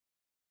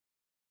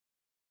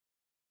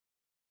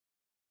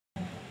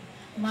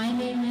My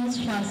name is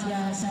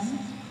Shazia Hassan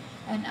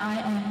and I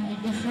am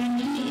a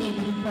differently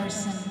abled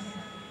person.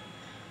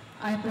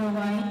 I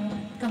provide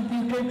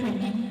computer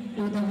training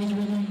to the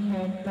visually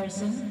impaired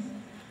person.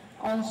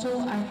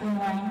 Also, I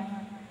provide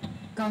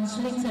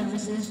counseling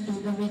services to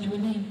the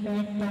visually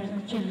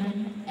impaired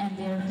children and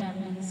their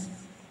families.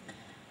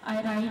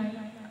 I write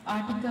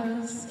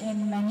articles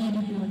in many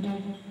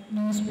reputed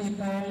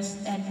newspapers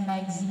and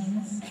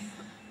magazines.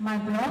 My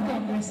blog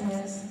address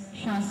is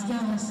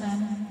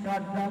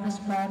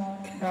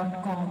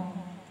shaziahassan.blogspot.com.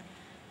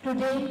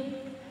 Today,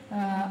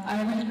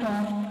 I will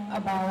talk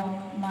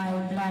about my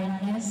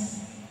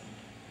blindness,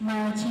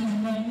 my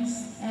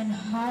achievements, and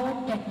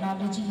how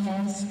technology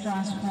has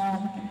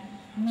transformed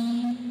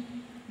me,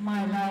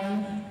 my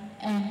life,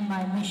 and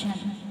my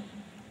mission.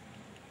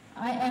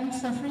 I am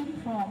suffering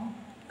from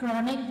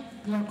chronic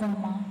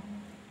glaucoma.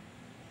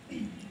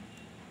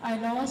 I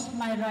lost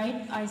my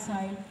right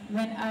eyesight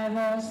when I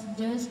was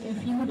just a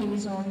few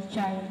days old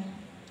child.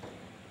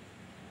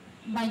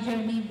 My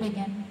journey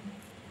began.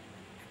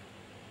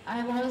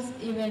 I was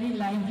a very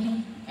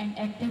lively and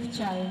active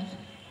child.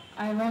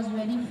 I was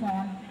very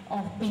fond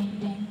of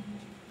painting.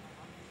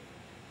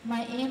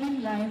 My aim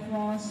in life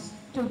was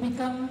to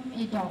become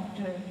a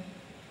doctor.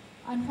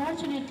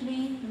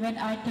 Unfortunately, when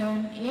I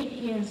turned 8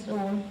 years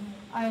old,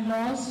 I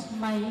lost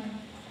my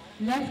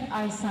left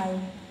eyesight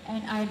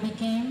and I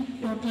became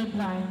total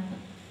blind.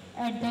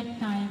 At that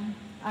time,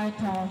 I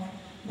thought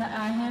that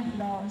I have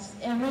lost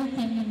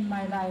everything in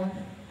my life,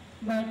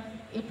 but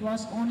it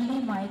was only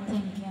my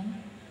thinking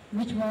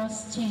which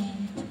was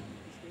changed.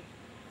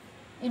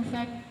 In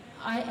fact,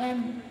 I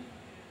am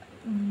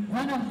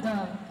one of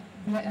the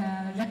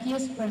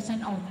luckiest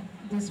person of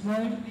this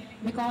world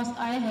because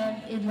I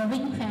have a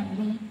loving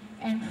family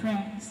and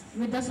friends.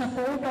 With the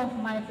support of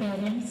my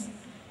parents,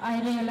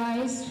 I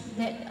realized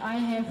that I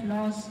have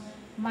lost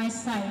my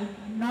sight,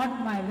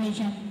 not my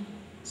vision.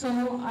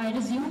 So I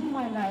resumed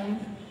my life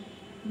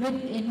with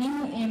a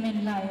new aim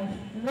in life,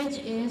 which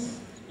is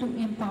to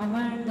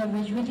empower the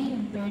visually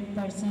impaired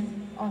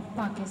person of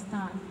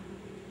Pakistan.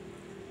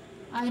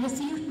 I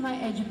received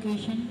my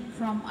education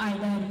from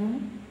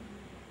IDARU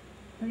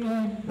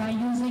by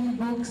using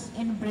books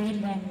in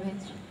Braille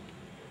language.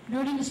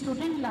 During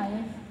student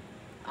life,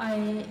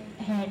 I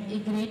had a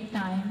great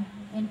time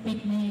in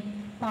picnic,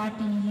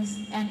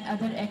 parties, and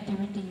other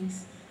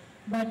activities.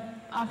 But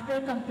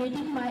after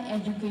completing my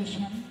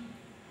education,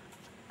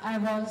 I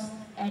was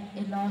at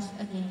a loss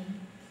again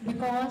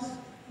because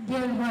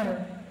there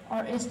were,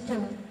 or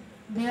still,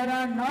 there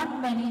are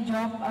not many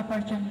job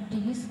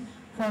opportunities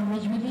for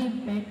visually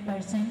impaired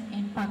person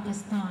in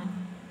Pakistan.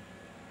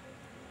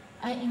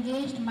 I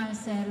engaged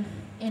myself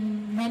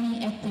in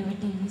many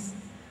activities.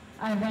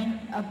 I went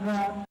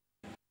abroad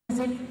to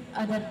visit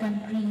other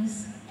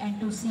countries and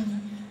to see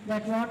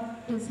that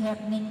what is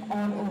happening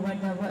all over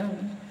the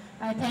world.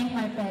 I thank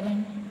my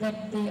parents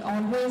that they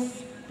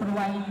always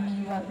provide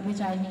me what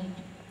which I need.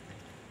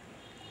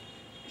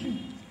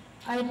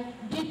 I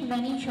did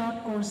many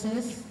short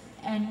courses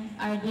and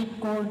I did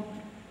code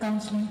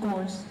counseling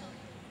course.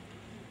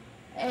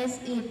 As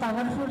a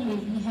powerful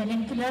lady,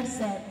 Helen Keller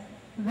said,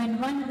 when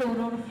one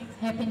door of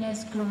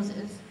happiness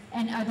closes,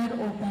 another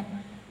open.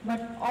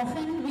 But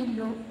often we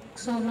look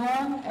so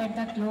long at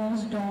the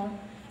closed door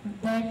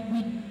that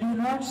we do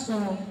not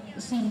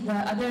see the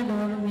other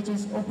door which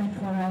is open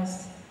for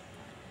us.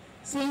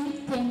 Same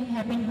thing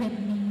happened with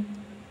me.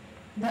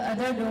 The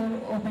other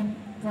door opened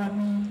for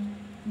me.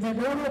 The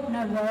door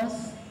opener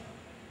was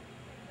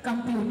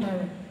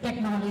computer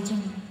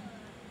technology.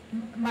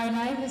 My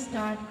life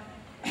started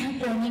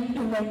turning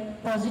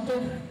toward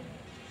positive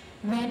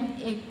when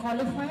a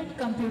qualified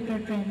computer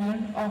trainer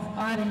of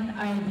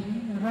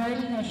RNIB,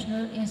 Royal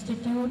National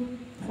Institute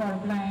for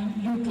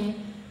Blind, UK,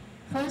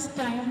 first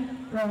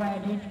time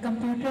provided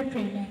computer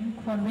training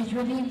for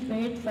visually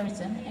impaired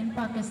person in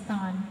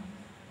Pakistan.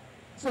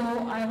 So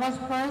I was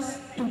first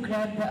to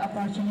grab the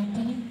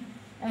opportunity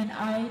and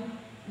I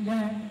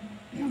learned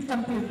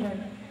computer.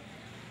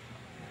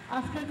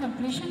 After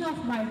completion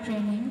of my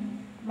training,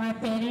 my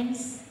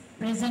parents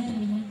present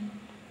me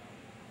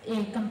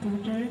a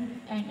computer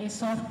and a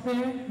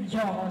software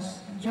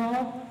JAWS,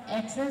 Job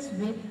Access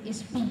with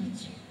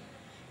Speech.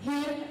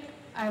 Here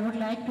I would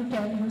like to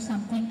tell you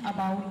something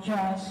about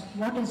JAWS.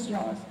 What is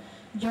JAWS?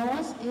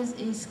 JAWS is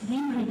a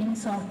screen reading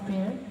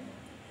software.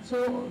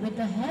 So with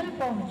the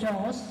help of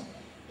JAWS,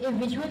 a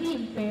visually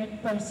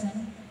impaired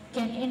person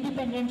can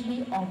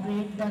independently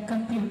operate the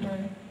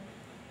computer.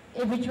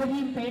 A visually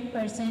impaired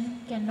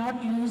person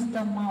cannot use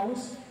the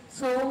mouse,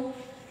 so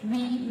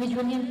we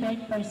visually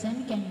impaired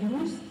person can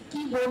use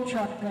keyboard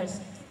shortcuts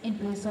in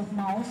place of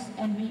mouse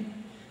and we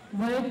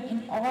work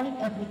in all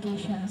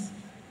applications.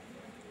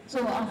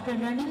 So after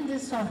learning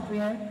this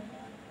software,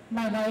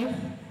 my life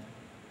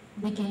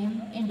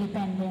became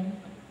independent.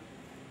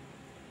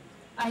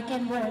 I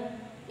can work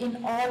in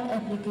all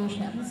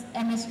applications,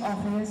 MS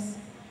Office,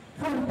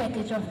 full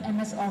package of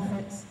MS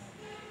Office.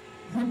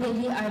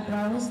 Daily I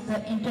browse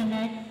the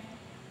internet,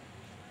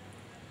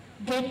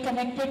 get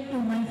connected to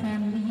my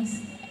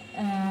families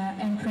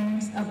and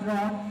friends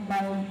abroad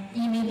by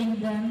emailing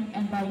them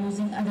and by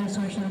using other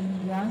social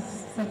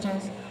medias such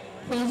as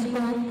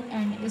Facebook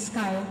and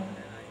Skype.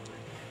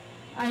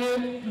 I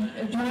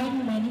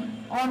joined many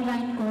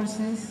online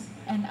courses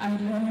and I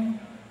learned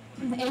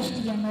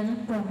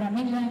HTML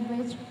programming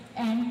language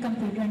and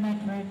computer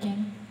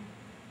networking.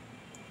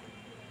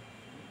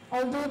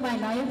 Although my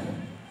life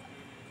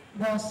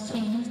was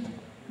changed,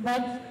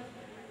 but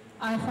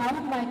I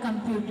found my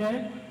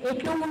computer a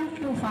tool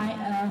to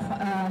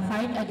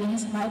fight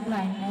against my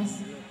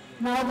blindness.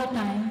 Now the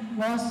time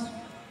was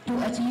to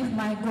achieve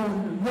my goal,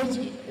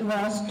 which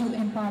was to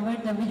empower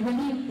the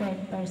visually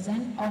impaired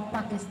person of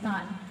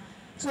Pakistan.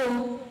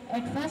 So,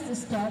 at first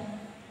step,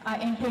 I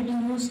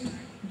introduced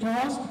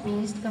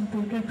JAWS-based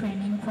computer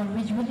training for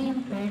visually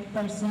impaired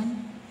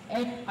person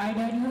at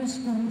IW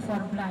School for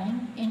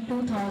Blind in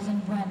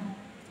 2001.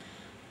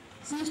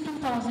 Since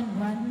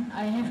 2001,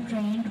 I have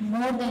trained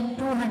more than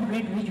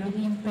 200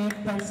 visually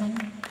impaired persons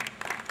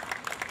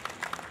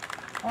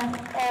of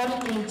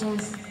all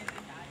ages.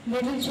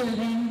 Little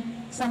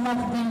children, some of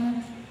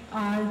them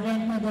are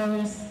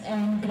grandmothers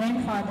and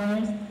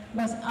grandfathers,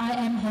 but I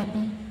am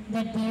happy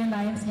that their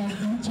lives have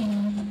been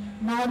changed.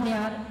 Now they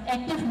are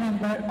active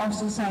members of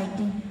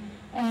society,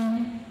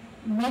 and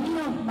many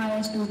of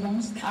my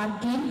students are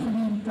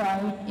gainfully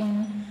employed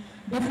in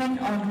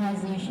different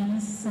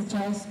organizations such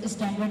as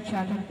Standard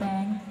Chartered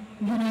Bank,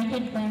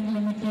 United Bank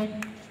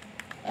Limited,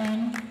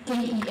 and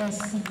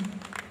KESC.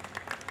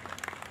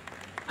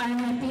 I am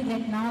happy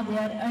that now they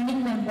are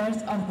earning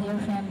members of their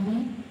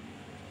family.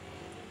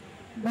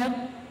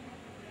 But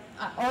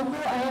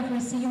although I have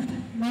received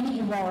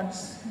many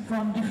awards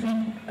from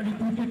different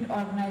reputed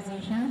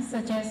organizations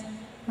such as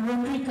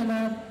Rotary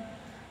Club,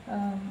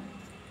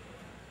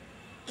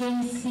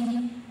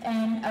 KC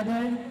and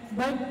other,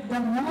 but the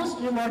most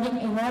rewarding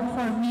award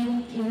for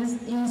me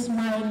is a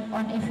smile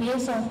on a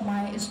face of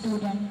my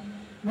student.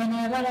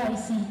 Whenever I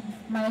see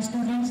my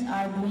students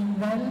are doing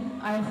well,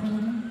 I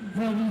feel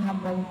very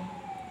humble.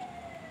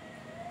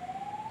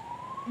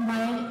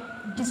 My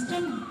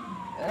distant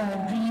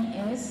dream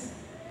is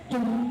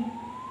to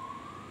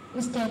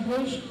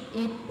establish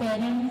a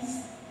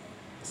parents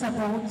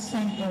support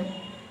center.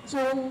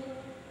 So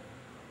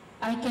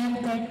I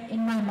kept that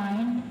in my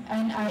mind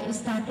and I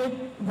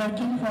started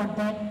working for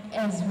that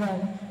as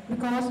well,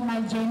 because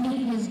my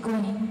journey is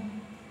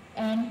going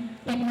and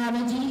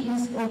technology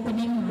is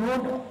opening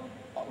road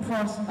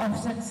of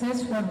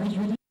success for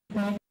visually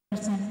impaired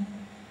person.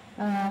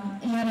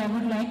 Here I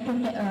would like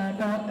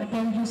to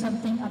tell you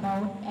something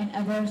about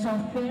another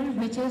software,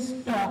 which is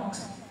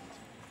Talks.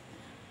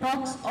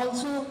 Talks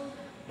also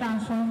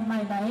transformed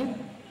my life.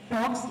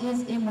 Talks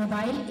is a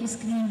mobile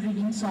screen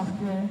reading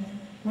software.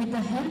 With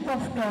the help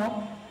of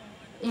Talk,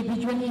 a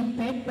visually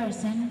impaired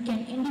person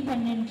can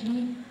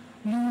independently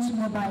use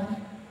mobile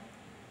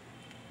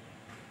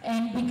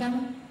and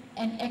become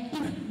an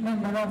active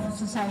member of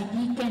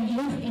society, can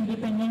live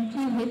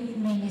independently with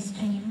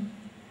mainstream.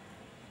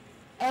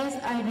 As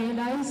I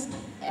realized,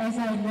 as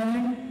I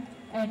learned,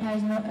 and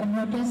I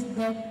noticed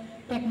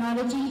that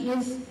technology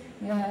is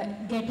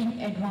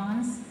getting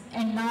advanced,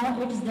 and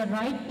now it is the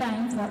right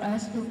time for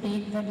us to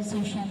take the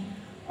decision.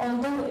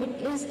 Although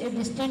it is a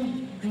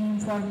distant dream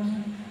for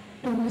me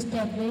to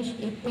establish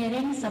a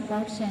parent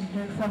support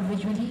center for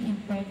visually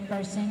impaired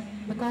persons,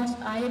 because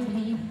I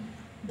believe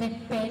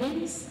that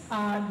parents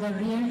are the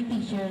real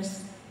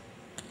teachers.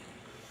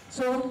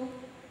 So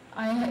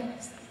I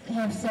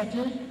have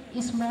settled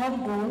small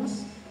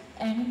goals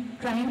and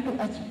trying to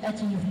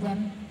achieve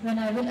them. When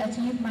I will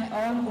achieve my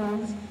all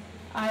goals,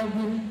 I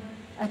will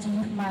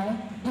achieve my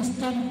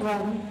distant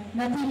goal.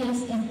 Nothing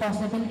is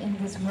impossible in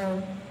this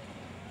world.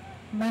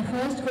 My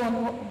first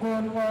goal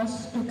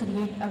was to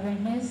create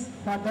awareness.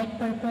 For that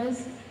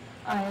purpose,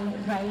 I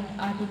write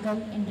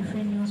articles in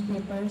different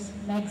newspapers,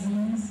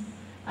 magazines.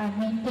 I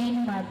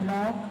maintain my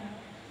blog.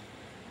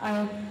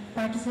 I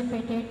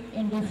participated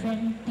in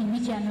different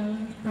TV channel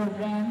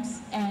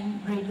programs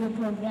and radio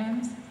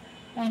programs,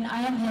 and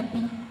I am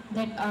happy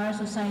that our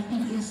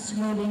society is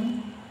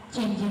slowly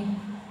changing.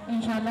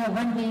 Inshallah,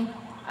 one day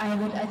I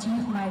will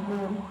achieve my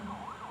goal.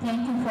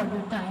 Thank you for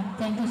your time.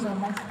 Thank you so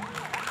much.